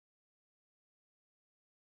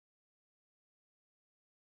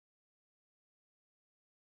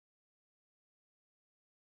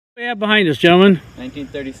We have behind us, gentlemen.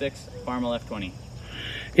 1936 Farmel F20.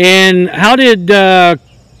 And how did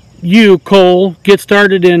you, Cole, get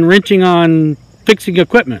started in wrenching on fixing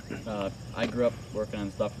equipment? I grew up working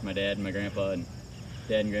on stuff with my dad and my grandpa, and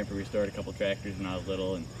Dad and Grandpa restored a couple tractors when I was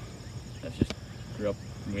little, and that's just grew up.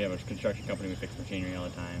 We have a construction company, we fix machinery all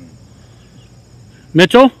the time.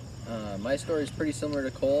 Mitchell? My story is pretty similar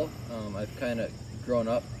to Cole. I've kind of grown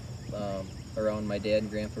up around my dad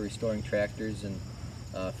and grandpa restoring tractors and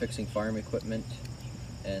fixing farm equipment,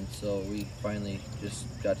 and so we finally just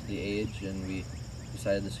got to the age and we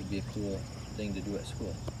decided this would be a cool thing to do at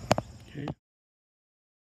school. Okay.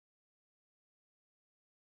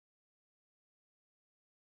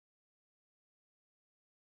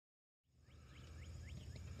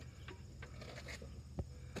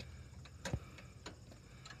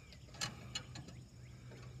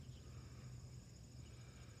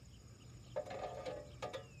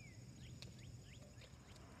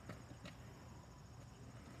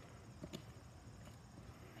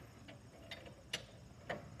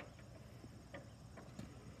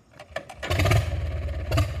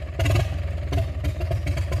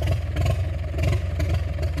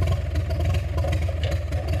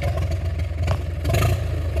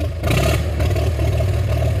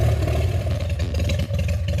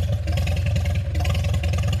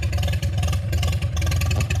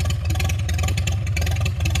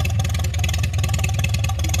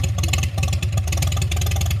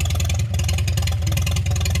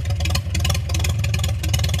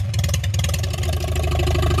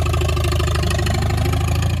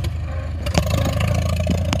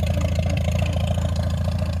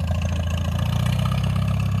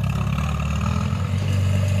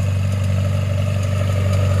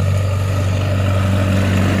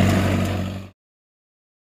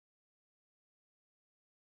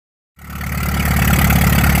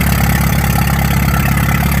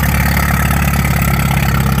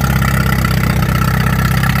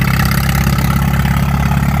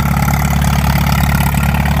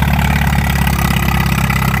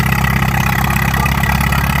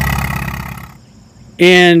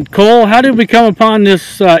 And Cole, how did we come upon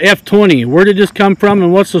this F20? Where did this come from,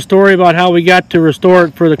 and what's the story about how we got to restore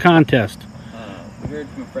it for the contest? We heard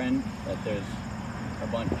from a friend that there's a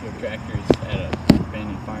bunch of tractors at an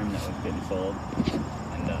abandoned farm that was getting sold,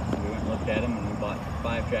 and so we went and looked at them, and we bought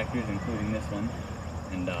 5 tractors, including this one,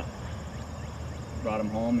 and brought them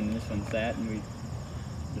home, and this one sat, and we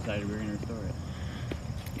decided we were going to restore it.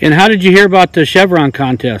 And how did you hear about the Chevron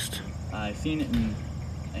contest? I seen it in,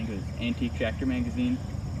 I think it was Antique Tractor magazine.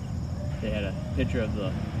 They had a picture of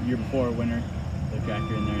the year before winner, the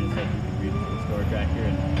tractor in there, and it said you could restore a tractor,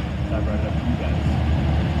 and so I brought it up to you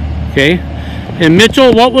guys. Okay. And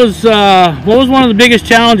Mitchell, what was one of the biggest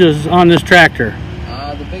challenges on this tractor?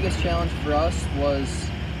 The biggest challenge for us was,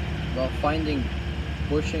 well, finding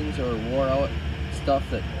bushings or wore out stuff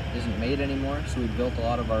that isn't made anymore. So we built a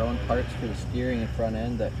lot of our own parts for the steering and front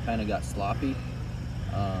end that kind of got sloppy.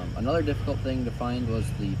 Another difficult thing to find was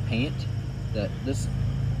the paint. That this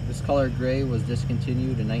color gray was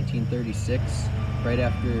discontinued in 1936, right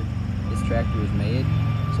after this tractor was made.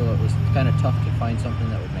 So it was kind of tough to find something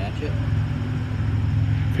that would match it.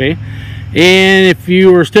 Okay. And if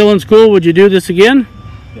you were still in school, would you do this again?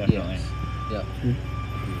 Definitely. Yes. Yep.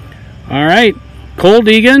 All right. Cole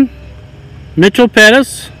Deegan, Mitchell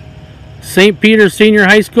Pettis, St. Peter's Senior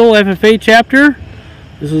High School FFA chapter.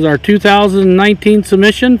 This is our 2019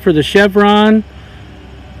 submission for the Chevron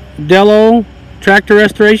Delo Tractor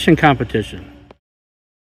Restoration Competition.